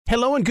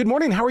Hello and good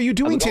morning. How are you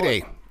doing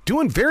today?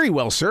 Doing very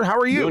well, sir. How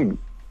are you?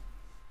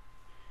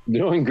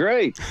 Doing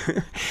great.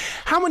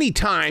 How many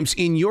times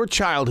in your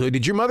childhood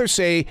did your mother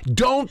say,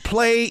 "Don't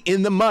play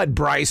in the mud,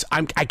 Bryce"?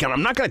 I'm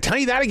not going to tell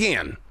you that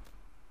again.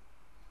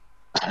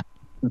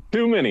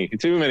 Too many.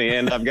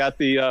 And I've got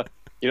the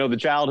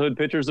childhood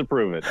pictures to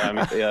prove it. I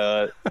mean,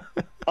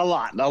 a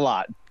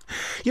lot.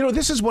 You know,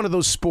 this is one of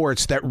those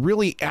sports that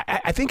really,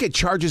 I think it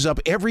charges up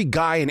every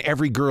guy and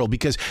every girl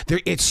because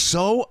it's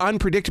so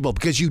unpredictable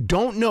because you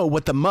don't know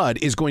what the mud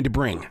is going to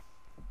bring.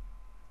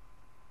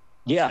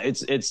 Yeah,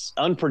 it's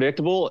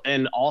unpredictable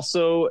and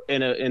also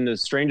in the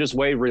strangest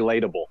way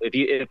relatable.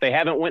 If they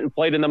haven't went and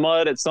played in the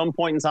mud at some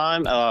point in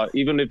time,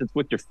 even if it's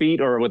with your feet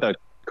or with a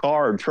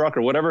car or truck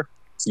or whatever,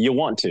 you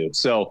want to.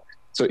 So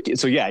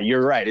yeah,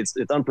 you're right. It's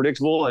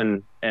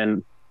unpredictable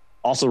and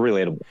also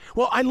relatable.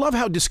 Well, I love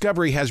how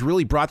Discovery has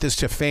really brought this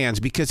to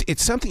fans because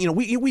it's something,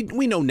 we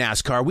know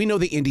NASCAR, we know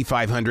the Indy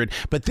 500,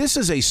 but this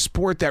is a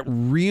sport that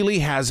really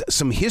has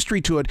some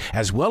history to it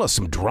as well as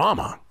some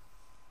drama.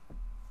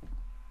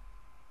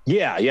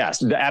 Yeah,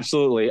 yes,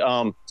 absolutely.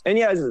 And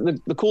yeah,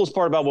 the coolest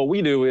part about what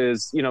we do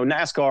is,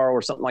 NASCAR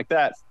or something like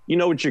that, you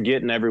know what you're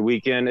getting every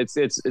weekend. It's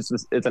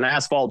an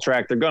asphalt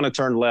track. They're going to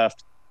turn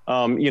left.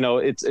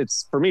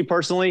 It's for me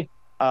personally,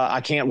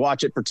 I can't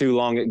watch it for too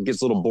long. It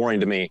gets a little boring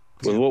to me.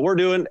 With what we're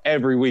doing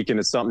every weekend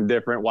is something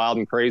different, wild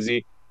and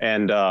crazy,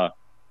 and that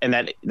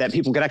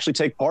people can actually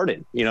take part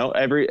in.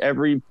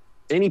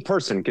 Any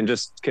person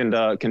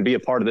can be a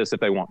part of this if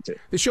they want to.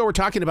 The show we're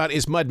talking about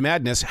is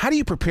Maddness. How do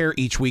you prepare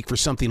each week for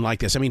something like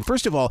this? I mean,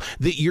 first of all,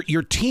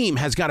 your team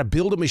has got to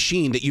build a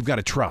machine that you've got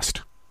to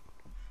trust.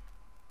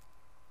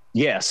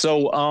 Yeah,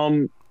 so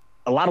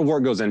a lot of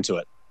work goes into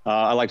it.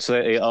 I like to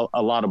say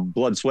a lot of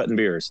blood, sweat, and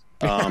beers.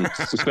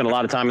 We spend a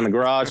lot of time in the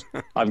garage.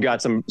 I've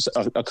got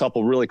a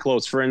couple really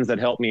close friends that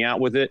help me out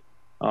with it.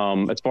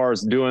 As far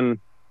as doing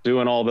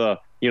all the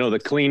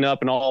the cleanup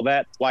and all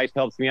that, wife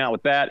helps me out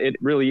with that. It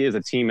really is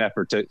a team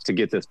effort to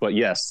get this. But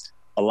yes,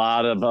 a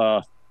lot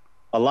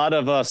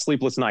of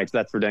sleepless nights.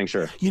 That's for dang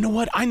sure. You know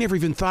what? I never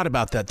even thought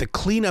about that. The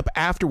cleanup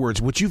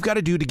afterwards, what you've got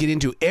to do to get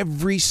into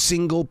every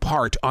single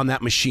part on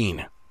that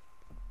machine.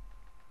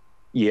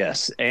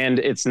 Yes, and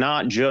it's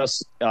not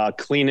just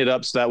clean it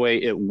up so that way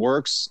it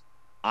works.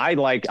 I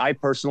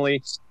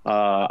personally,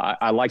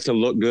 I like to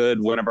look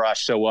good whenever I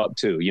show up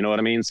too. You know what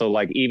I mean? So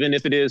like, even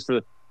if it is for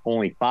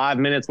only 5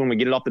 minutes when we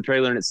get it off the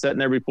trailer and it's sitting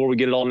there before we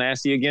get it all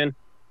nasty again,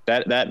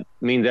 that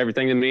means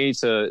everything to me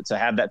to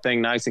have that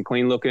thing nice and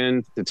clean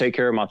looking, to take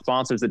care of my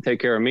sponsors that take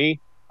care of me.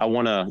 I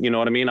want to, you know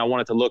what I mean? I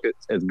want it to look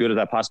as good as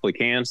I possibly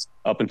can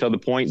up until the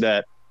point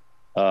that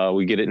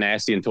we get it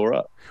nasty and tore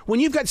up.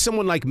 When you've got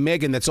someone like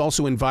Megan that's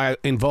also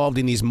involved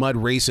in these mud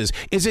races,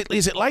 is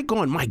it like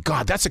going, my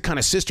God, that's the kind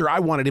of sister I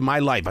wanted in my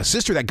life, a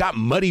sister that got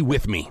muddy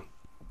with me?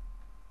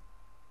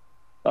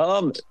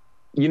 Megan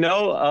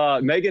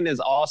is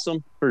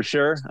awesome for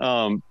sure.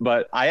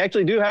 But I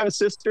actually do have a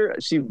sister.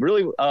 She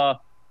really,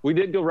 we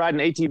did go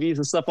riding ATVs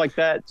and stuff like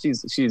that.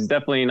 She's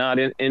definitely not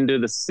into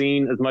the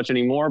scene as much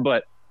anymore,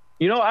 but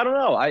I don't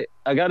know.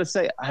 I got to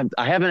say,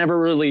 I haven't ever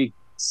really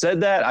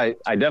said that.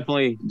 I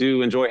definitely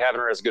do enjoy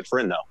having her as a good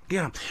friend, though.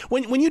 Yeah.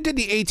 When you did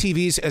the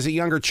ATVs as a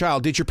younger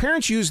child, did your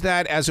parents use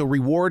that as a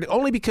reward?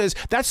 Only because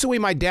that's the way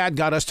my dad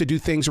got us to do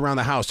things around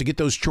the house, to get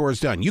those chores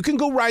done. You can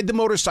go ride the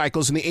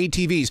motorcycles and the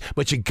ATVs,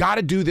 but you got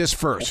to do this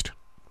first.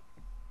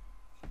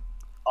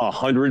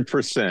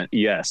 100%.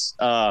 Yes.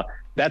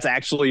 That's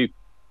actually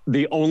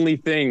the only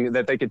thing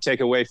that they could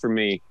take away from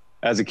me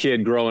as a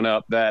kid growing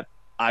up, that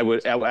I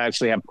would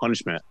actually have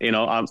punishment.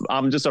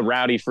 I'm just a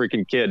rowdy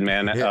freaking kid,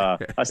 man.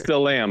 I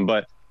still am.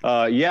 But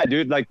yeah,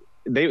 dude, like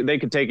they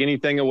could take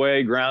anything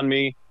away, ground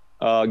me,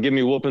 give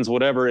me whoopings,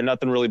 whatever, and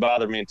nothing really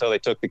bothered me until they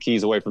took the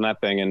keys away from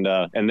that thing,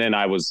 and then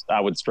I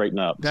would straighten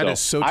up. That is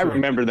so true. I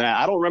remember that.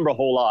 I don't remember a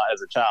whole lot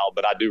as a child,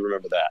 but I do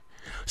remember that.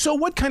 So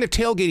what kind of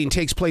tailgating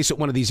takes place at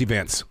one of these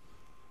events?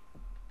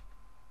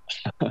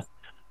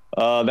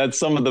 That's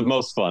some of the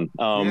most fun.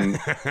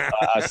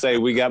 I say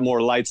we got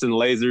more lights and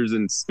lasers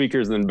and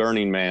speakers than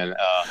Burning Man.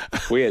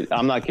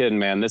 I'm not kidding,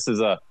 man. This is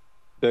the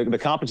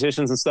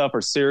competitions and stuff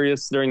are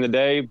serious during the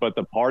day, but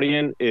the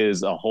partying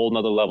is a whole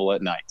nother level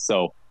at night.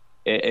 So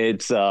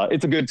it's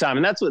a good time.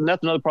 And that's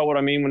another part what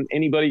I mean when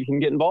anybody can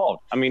get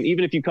involved. I mean,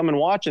 even if you come and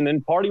watch and then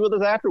party with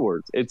us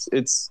afterwards,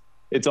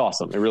 it's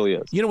awesome. It really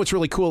is. You know what's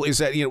really cool is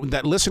that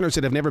that listeners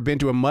that have never been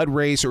to a mud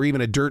race or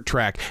even a dirt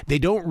track, they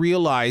don't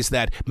realize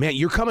that, man,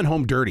 you're coming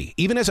home dirty.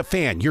 Even as a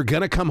fan, you're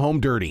gonna come home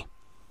dirty.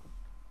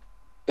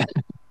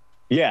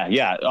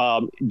 Yeah.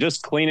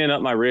 Just cleaning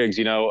up my rigs.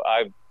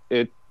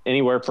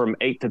 Anywhere from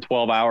 8 to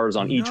 12 hours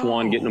on each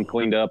one, getting them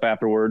cleaned up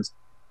afterwards.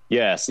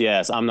 Yes.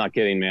 I'm not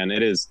kidding, man.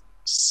 It is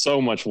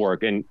so much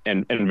work and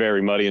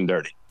very muddy and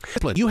dirty.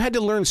 You had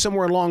to learn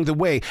somewhere along the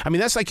way. I mean,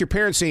 that's like your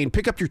parents saying,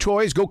 pick up your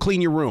toys, go clean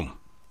your room.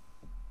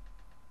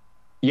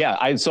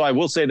 Yeah, so I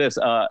will say this.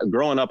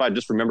 Growing up, I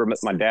just remember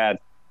my dad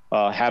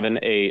having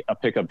a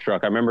pickup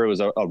truck. I remember it was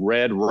a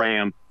red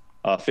Ram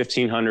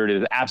 1500. It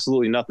was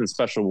absolutely nothing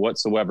special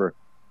whatsoever.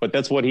 but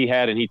that's what he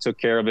had, and he took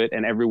care of it.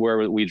 And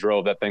everywhere we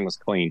drove, that thing was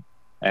clean.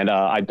 And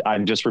I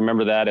just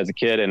remember that as a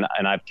kid, and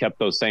I've kept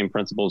those same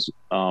principles,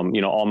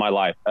 all my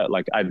life.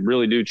 Like I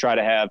really do try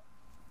to have,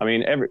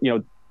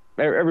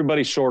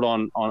 everybody's short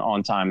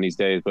on time these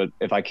days, but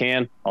if I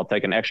can, I'll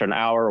take an extra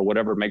hour or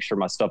whatever, make sure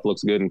my stuff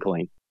looks good and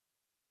clean.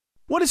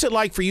 What is it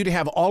like for you to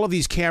have all of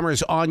these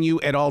cameras on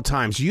you at all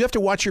times? Do you have to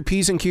watch your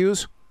P's and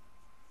Q's?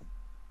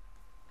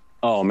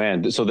 Oh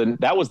man. So then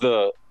that was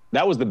the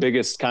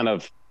biggest kind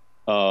of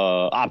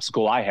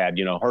obstacle I had,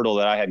 hurdle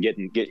that I had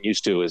getting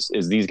used to is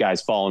these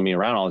guys following me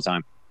around all the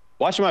time.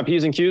 Watching my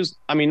P's and Q's,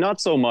 I mean, not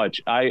so much.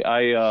 I'm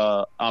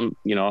own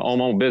my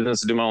own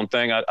business, do my own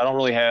thing. I don't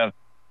really have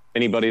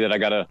anybody that I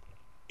gotta,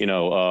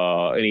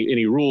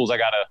 any rules I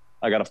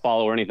gotta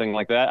follow or anything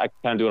like that. I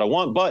kind of do what I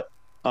want, but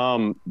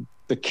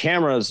the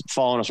cameras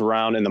following us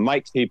around and the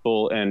mic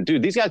people, and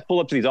dude, these guys pull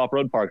up to these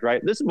off-road parks,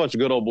 right? This is a bunch of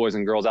good old boys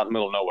and girls out in the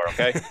middle of nowhere.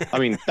 Okay. I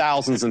mean,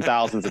 thousands and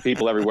thousands of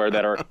people everywhere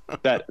that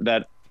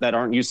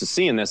aren't used to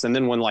seeing this. And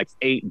then when like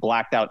 8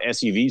 blacked out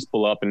SUVs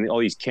pull up and all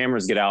these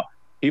cameras get out,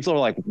 people are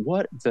like,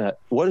 what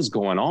is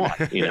going on?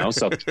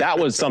 So that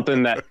was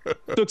something that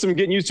took some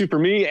getting used to for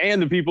me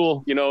and the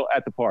people,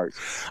 at the parks.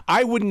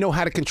 I wouldn't know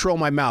how to control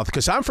my mouth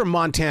because I'm from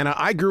Montana.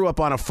 I grew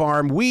up on a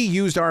farm. We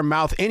used our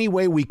mouth any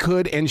way we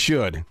could and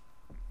should.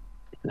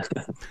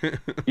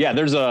 Yeah,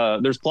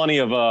 there's plenty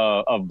of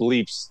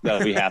bleeps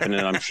that'll be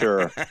happening, I'm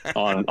sure,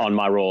 on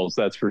my rolls.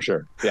 That's for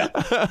sure. Yeah.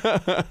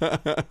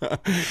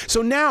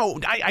 So now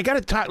I got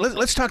to talk.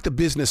 Let's talk the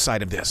business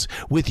side of this.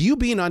 With you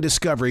being on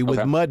Discovery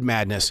with Mud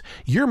Maddness,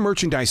 your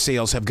merchandise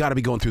sales have got to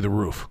be going through the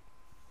roof.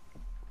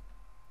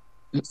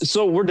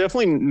 So we're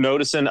definitely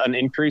noticing an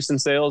increase in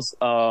sales,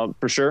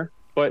 for sure.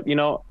 But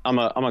I'm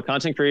a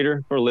content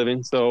creator for a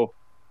living, so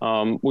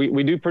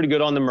we do pretty good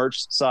on the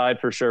merch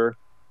side for sure.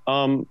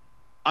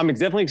 I'm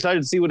definitely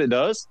excited to see what it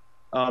does,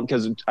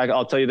 because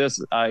I'll tell you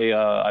this: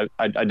 I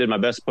did my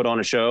best to put on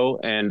a show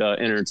and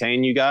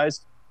entertain you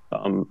guys.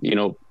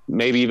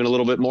 Maybe even a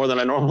little bit more than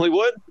I normally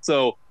would.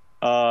 So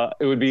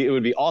it would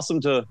be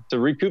awesome to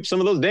recoup some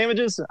of those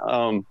damages.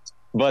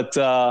 But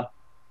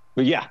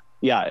yeah,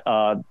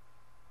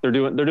 they're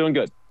doing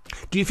good.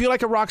 Do you feel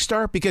like a rock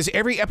star? Because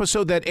every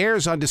episode that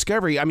airs on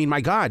Discovery, I mean, my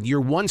God, you're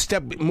one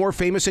step more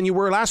famous than you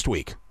were last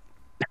week.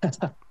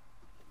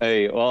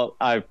 Hey, well,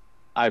 I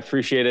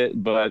appreciate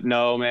it, but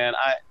no, man,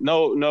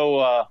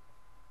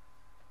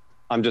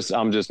 I'm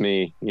just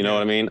me. You know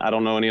what I mean? I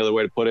don't know any other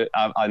way to put it.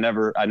 I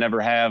never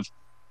have,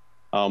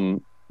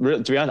 to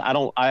be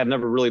honest, I have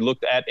never really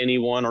looked at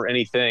anyone or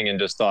anything and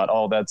just thought,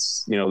 oh,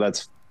 that's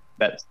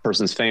that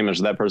person's famous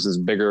or that person's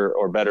bigger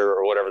or better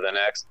or whatever than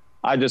X.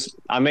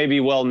 I may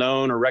be well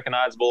known or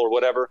recognizable or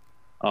whatever.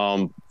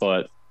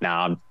 But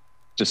I'm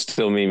just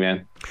still me,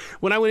 man.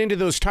 When I went into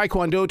those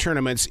Taekwondo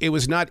tournaments, it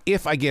was not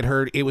if I get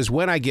hurt, it was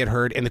when I get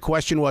hurt. And the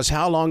question was,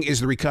 how long is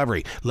the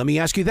recovery? Let me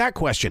ask you that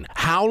question.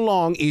 How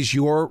long is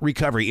your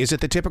recovery? Is it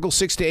the typical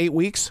 6 to 8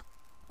 weeks?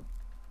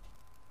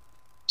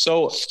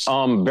 So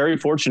very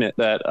fortunate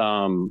that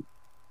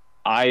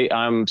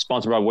I'm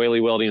sponsored by Whaley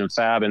Welding and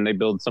Fab, and they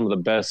build some of the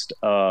best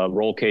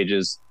roll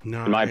cages,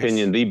 in my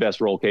opinion, the best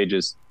roll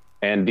cages.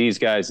 And these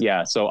guys,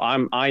 yeah. So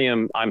I'm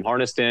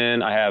harnessed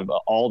in. I have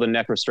all the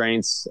neck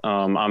restraints.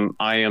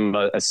 I am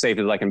as safe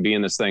as I can be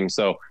in this thing.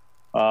 So,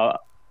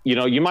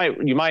 you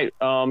might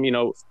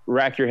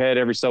rack your head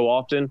every so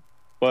often,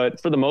 but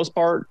for the most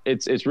part,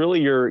 it's really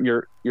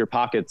your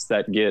pockets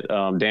that get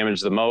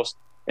damaged the most.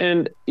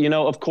 And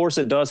of course,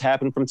 it does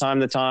happen from time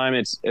to time.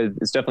 It's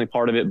definitely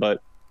part of it,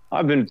 but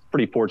I've been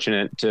pretty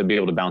fortunate to be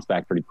able to bounce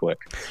back pretty quick.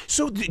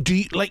 So, do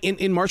you, like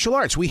in martial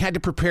arts, we had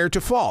to prepare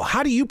to fall.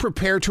 How do you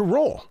prepare to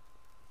roll?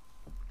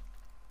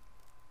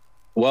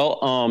 Well,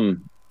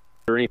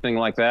 or anything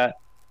like that,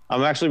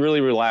 I'm actually really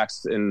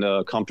relaxed and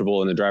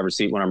comfortable in the driver's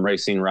seat when I'm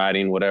racing,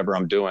 riding, whatever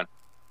I'm doing.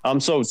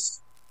 So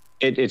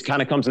it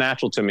kind of comes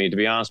natural to me, to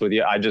be honest with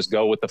you. I just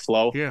go with the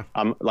flow. Yeah.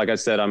 Like I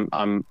said,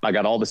 I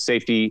got all the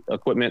safety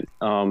equipment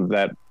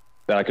that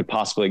I could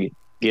possibly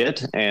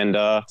get, and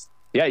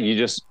you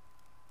just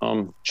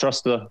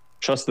trust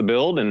the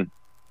build, and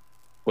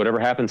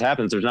whatever happens.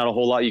 There's not a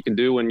whole lot you can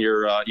do when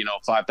you're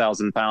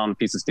 5,000 pound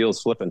piece of steel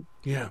is flipping.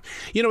 Yeah.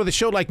 With a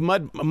show like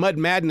Mud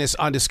Maddness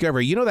on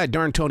Discovery, that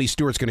darn Tony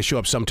Stewart's going to show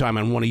up sometime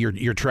on one of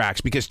your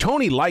tracks, because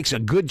Tony likes a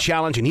good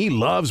challenge and he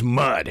loves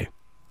mud.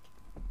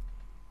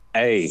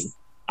 Hey,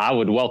 I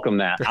would welcome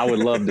that. I would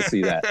love to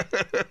see that.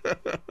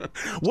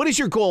 What is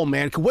your goal,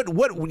 man?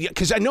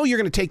 Because I know you're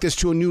going to take this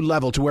to a new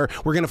level to where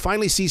we're going to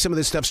finally see some of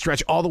this stuff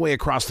stretch all the way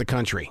across the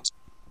country.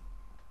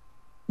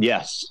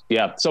 Yes.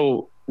 Yeah.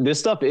 So this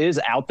stuff is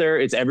out there.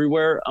 It's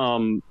everywhere.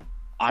 I'm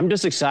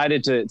just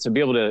excited to be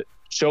able to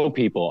show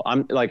people.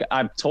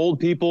 I've told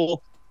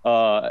people,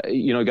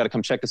 you got to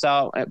come check this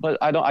out. But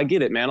I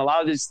get it, man. A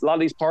lot of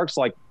these parks,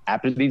 like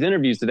after these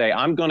interviews today,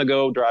 I'm going to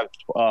go drive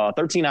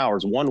 13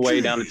 hours one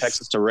way down to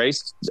Texas to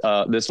race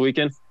this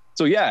weekend.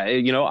 So yeah,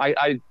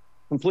 I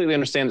completely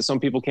understand that some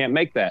people can't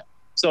make that.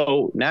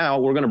 So now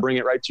we're going to bring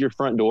it right to your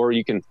front door.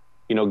 You can,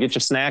 get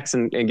your snacks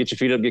and get your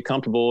feet up, get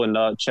comfortable,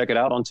 and check it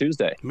out on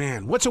Tuesday.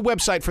 Man, what's a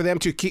website for them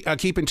to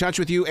keep in touch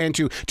with you and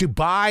to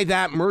buy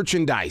that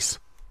merchandise?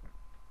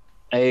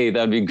 Hey,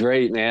 that'd be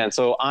great, man.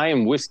 So I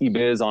am Whiskey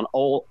Biz on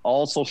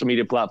all social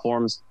media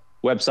platforms,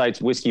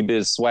 websites, Whiskey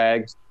Biz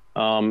swag.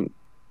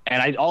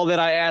 And all that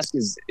I ask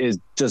is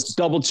just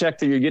double check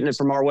that you're getting it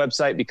from our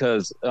website,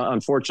 because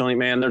unfortunately,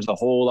 man, there's a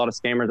whole lot of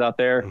scammers out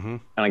there. And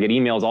I get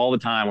emails all the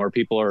time where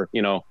people are,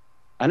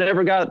 I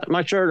never got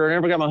my shirt or I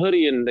never got my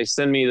hoodie, and they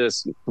send me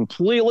this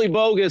completely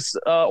bogus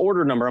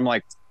order number. I'm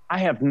like, I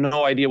have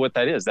no idea what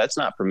that is. That's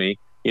not for me.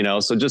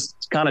 So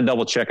just kind of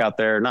double check out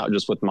there, not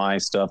just with my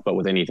stuff, but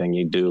with anything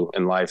you do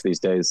in life these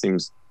days.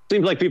 Seems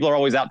like people are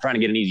always out trying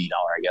to get an easy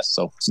dollar, I guess.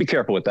 So be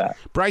careful with that.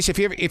 Bryce, if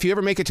you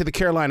ever make it to the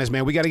Carolinas,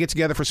 man, we got to get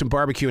together for some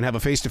barbecue and have a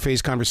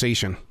face-to-face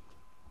conversation.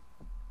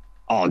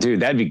 Oh, dude,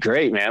 that'd be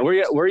great, man.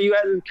 Where are you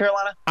at in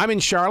Carolina? I'm in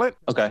Charlotte.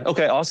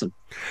 Okay, awesome.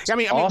 I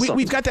mean, awesome.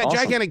 we've got that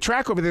gigantic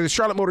track over there, the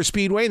Charlotte Motor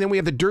Speedway, and then we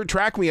have the dirt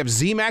track, and we have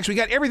Z-Max. We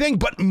got everything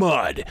but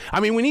mud. I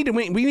mean, we need to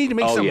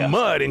make some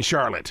mud in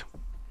Charlotte.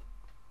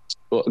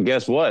 Well,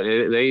 guess what?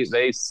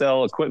 They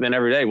sell equipment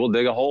every day. We'll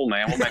dig a hole,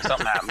 man. We'll make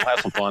something happen. We'll have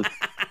some fun.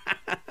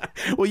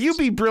 Well, you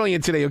be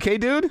brilliant today, okay,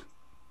 dude?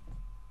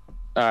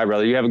 All right,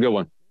 brother. You have a good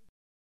one.